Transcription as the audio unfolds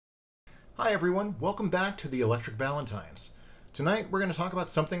Hi everyone, welcome back to the Electric Valentines. Tonight we're going to talk about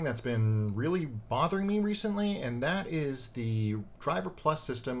something that's been really bothering me recently, and that is the Driver Plus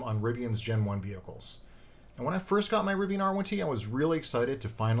system on Rivian's Gen 1 vehicles. And when I first got my Rivian R1T, I was really excited to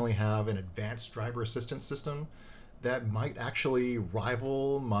finally have an advanced driver assistance system that might actually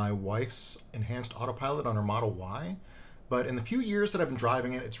rival my wife's enhanced autopilot on her Model Y. But in the few years that I've been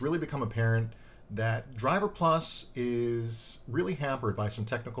driving it, it's really become apparent that Driver Plus is really hampered by some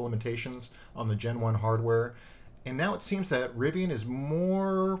technical limitations on the Gen 1 hardware. And now it seems that Rivian is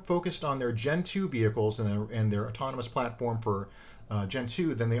more focused on their Gen 2 vehicles and their autonomous platform for Gen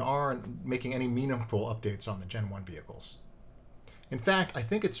 2 than they are making any meaningful updates on the Gen 1 vehicles. In fact, I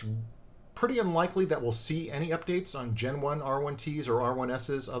think it's pretty unlikely that we'll see any updates on Gen 1 R1Ts or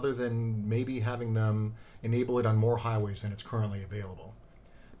R1Ss other than maybe having them enable it on more highways than it's currently available.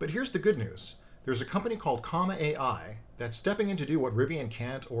 But here's the good news. There's a company called Comma.ai that's stepping in to do what Rivian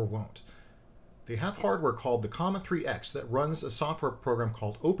can't or won't. They have hardware called the Comma 3X that runs a software program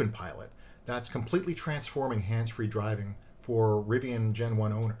called OpenPilot that's completely transforming hands-free driving for Rivian Gen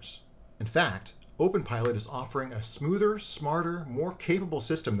 1 owners. In fact, OpenPilot is offering a smoother, smarter, more capable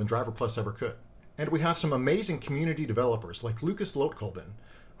system than Driver Plus ever could. And we have some amazing community developers like Lukas Loetkolben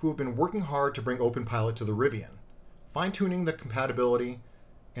who have been working hard to bring OpenPilot to the Rivian, fine-tuning the compatibility,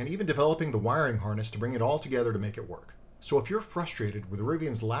 and even developing the wiring harness to bring it all together to make it work. So if you're frustrated with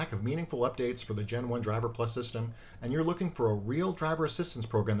Rivian's lack of meaningful updates for the Gen 1 Driver Plus system, and you're looking for a real driver assistance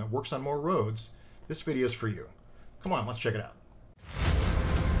program that works on more roads, this video is for you. Come on, let's check it out.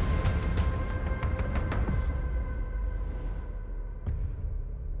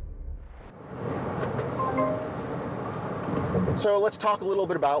 So let's talk a little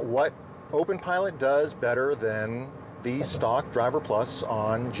bit about what OpenPilot does better than the stock Driver Plus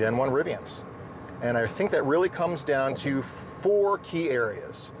on Gen 1 Rivians. And I think that really comes down to four key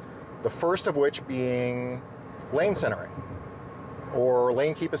areas. The first of which being lane centering, or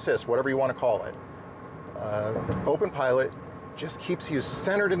lane keep assist, whatever you want to call it. OpenPilot just keeps you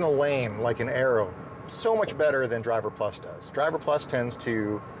centered in the lane like an arrow, so much better than Driver Plus does. Driver Plus tends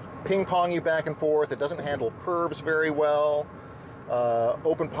to ping pong you back and forth. It doesn't handle curves very well.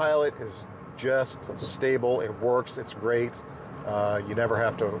 OpenPilot is just stable, it works, it's great. You never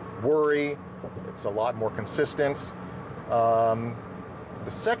have to worry. It's a lot more consistent. The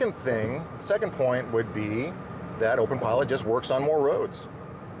second point would be that OpenPilot just works on more roads.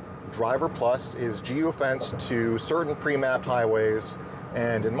 Driver Plus is geofenced to certain pre-mapped highways,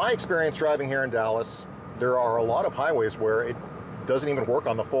 and in my experience driving here in Dallas, there are a lot of highways where it doesn't even work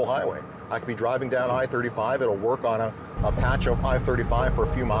on the full highway. I could be driving down I-35, it'll work on a patch of I-35 for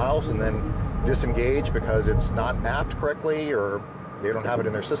a few miles and then disengage because it's not mapped correctly or they don't have it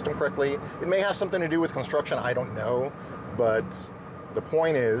in their system correctly. It may have something to do with construction, I don't know, but the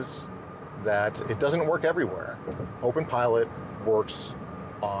point is that it doesn't work everywhere. OpenPilot works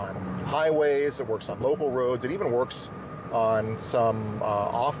on highways, it works on local roads, it even works on some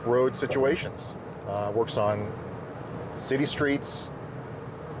off-road situations. Works on city streets.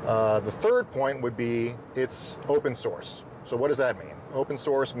 The third point would be it's open source. So what does that mean? Open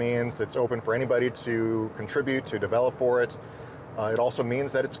source means it's open for anybody to contribute, to develop for it. It also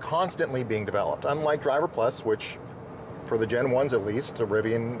means that it's constantly being developed. Unlike Driver Plus, which for the Gen 1s at least,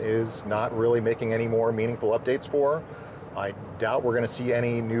 Rivian is not really making any more meaningful updates for. I doubt we're going to see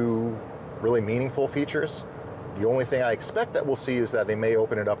any new really meaningful features. The only thing I expect that we'll see is that they may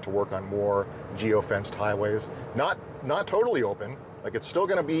open it up to work on more geo-fenced highways. Not totally open, like it's still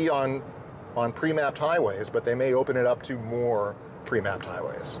going to be on pre-mapped highways, but they may open it up to more pre-mapped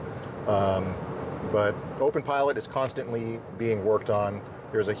highways. But OpenPilot is constantly being worked on.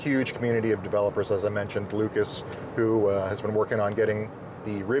 There's a huge community of developers, as I mentioned, Lukas, who has been working on getting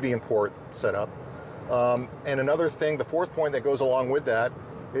the Rivian port set up. And another thing, the fourth point that goes along with that,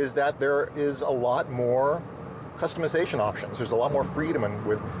 is that there is a lot more customization options. There's a lot more freedom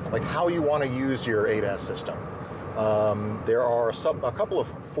with like how you want to use your ADAS system. There are a couple of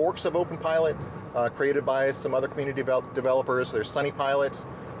forks of OpenPilot created by some other community developers. There's SunnyPilot,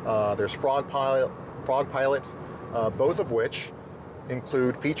 there's FrogPilot, both of which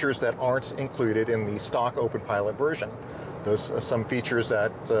include features that aren't included in the stock OpenPilot version. Those are some features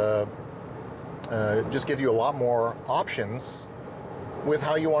that just give you a lot more options with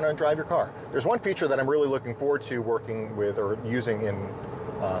how you want to drive your car. There's one feature that I'm really looking forward to working with or using in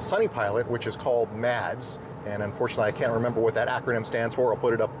SunnyPilot, which is called MADS. And unfortunately, I can't remember what that acronym stands for. I'll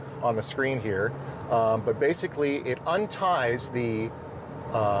put it up on the screen here. But basically, it unties the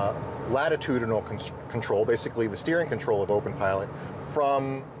latitudinal control, basically the steering control of OpenPilot,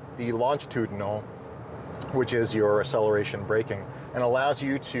 from the longitudinal, which is your acceleration braking. and allows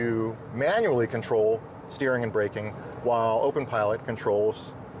you to manually control steering and braking while OpenPilot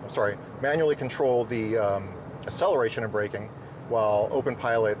manually control the acceleration and braking while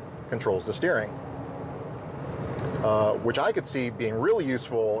OpenPilot controls the steering, which I could see being really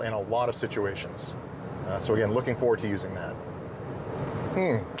useful in a lot of situations. So again, looking forward to using that.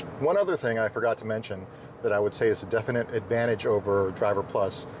 One other thing I forgot to mention that I would say is a definite advantage over Driver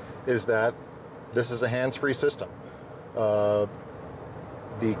Plus is that this is a hands-free system. The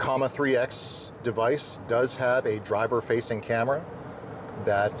Comma 3X device does have a driver-facing camera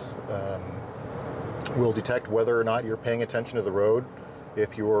that will detect whether or not you're paying attention to the road.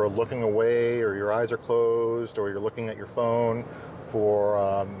 If you're looking away, or your eyes are closed, or you're looking at your phone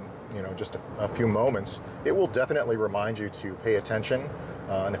for just a few moments, it will definitely remind you to pay attention.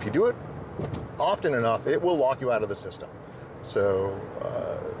 And if you do it often enough, it will lock you out of the system. So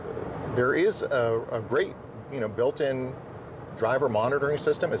there is a great built-in driver monitoring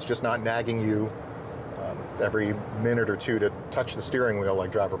system. It's just not nagging you every minute or two to touch the steering wheel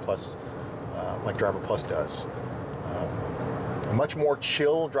like Driver Plus does. A much more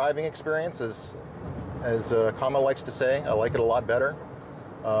chill driving experience, as Comma likes to say. I like it a lot better.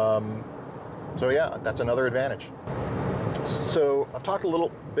 So yeah, that's another advantage. So I've talked a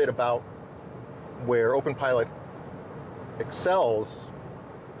little bit about where OpenPilot excels,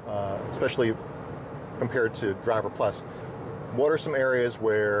 especially compared to Driver Plus. What are some areas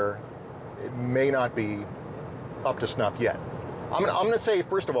where it may not be up to snuff yet? I'm gonna say,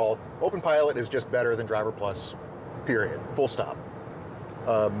 first of all, OpenPilot is just better than Driver Plus, period, full stop.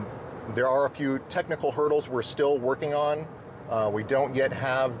 There are a few technical hurdles we're still working on. We don't yet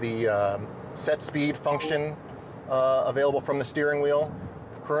have the set speed function available from the steering wheel.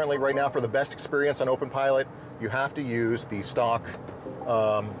 Currently, right now, for the best experience on OpenPilot, you have to use the stock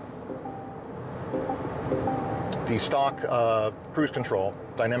cruise control,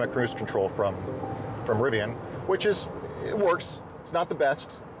 dynamic cruise control from Rivian, which it works. It's not the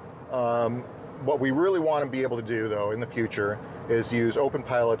best. What we really want to be able to do, though, in the future is use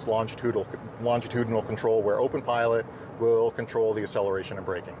OpenPilot's longitudinal control, where OpenPilot will control the acceleration and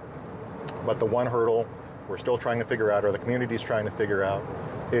braking. But the one hurdle we're still trying to figure out, or the community's trying to figure out,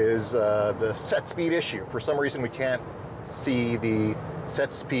 is the set speed issue. For some reason, we can't see the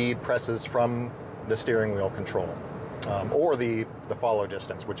set speed presses from the steering wheel control, or the follow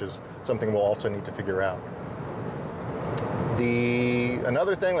distance, which is something we'll also need to figure out.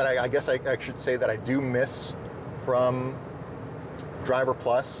 Another thing that I guess I should say that I do miss from Driver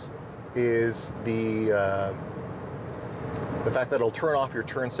Plus is the fact that it'll turn off your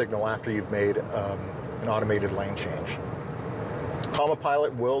turn signal after you've made an automated lane change.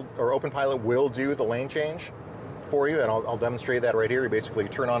 OpenPilot will do the lane change for you, and I'll demonstrate that right here. You basically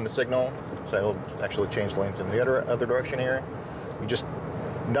turn on the signal, so it'll actually change lanes in the other direction here. You just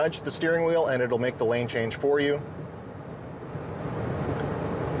nudge the steering wheel and it'll make the lane change for you.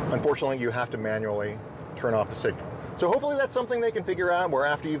 Unfortunately, you have to manually turn off the signal. So hopefully that's something they can figure out, where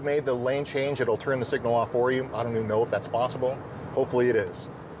after you've made the lane change, it'll turn the signal off for you. I don't even know if that's possible. Hopefully it is.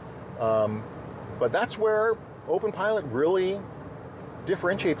 But that's where OpenPilot really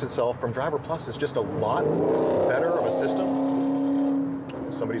differentiates itself from Driver Plus. It's just a lot better of a system.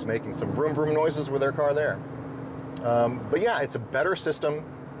 Somebody's making some vroom vroom noises with their car there. But yeah, it's a better system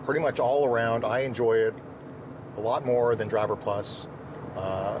pretty much all around. I enjoy it a lot more than Driver Plus.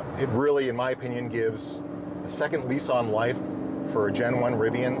 It really, in my opinion, gives a second lease on life for Gen 1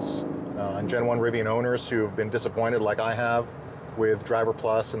 Rivians and Gen 1 Rivian owners who have been disappointed, like I have, with Driver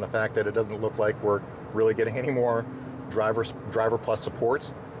Plus and the fact that it doesn't look like we're really getting any more Driver Plus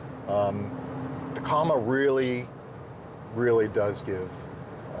support. The Comma really does give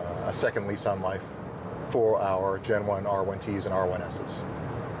a second lease on life for our Gen 1 R1Ts and R1Ss.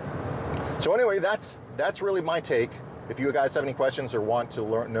 So anyway, that's really my take. If you guys have any questions or want to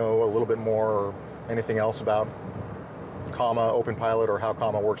know a little bit more or anything else about Comma, OpenPilot, or how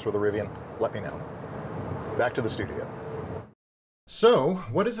Comma works with a Rivian, let me know. Back to the studio. So,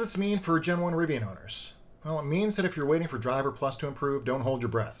 what does this mean for Gen 1 Rivian owners? Well, it means that if you're waiting for Driver Plus to improve, don't hold your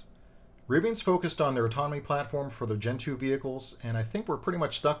breath. Rivian's focused on their Autonomy Platform for their Gen 2 vehicles, and I think we're pretty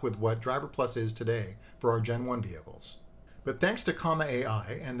much stuck with what Driver Plus is today for our Gen 1 vehicles. But thanks to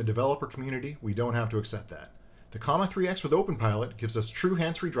Comma.ai and the developer community, we don't have to accept that. The Comma 3X with OpenPilot gives us true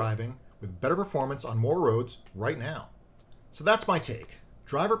hands-free driving with better performance on more roads right now. So that's my take.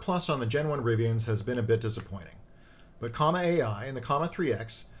 Driver Plus on the Gen 1 Rivians has been a bit disappointing. But Comma.ai and the Comma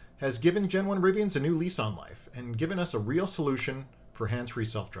 3X has given Gen 1 Rivians a new lease on life and given us a real solution for hands-free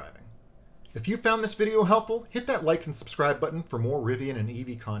self-driving. If you found this video helpful, hit that like and subscribe button for more Rivian and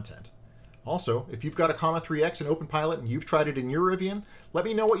EV content. Also, if you've got a Comma 3X and OpenPilot and you've tried it in your Rivian, let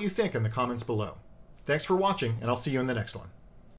me know what you think in the comments below. Thanks for watching, and I'll see you in the next one.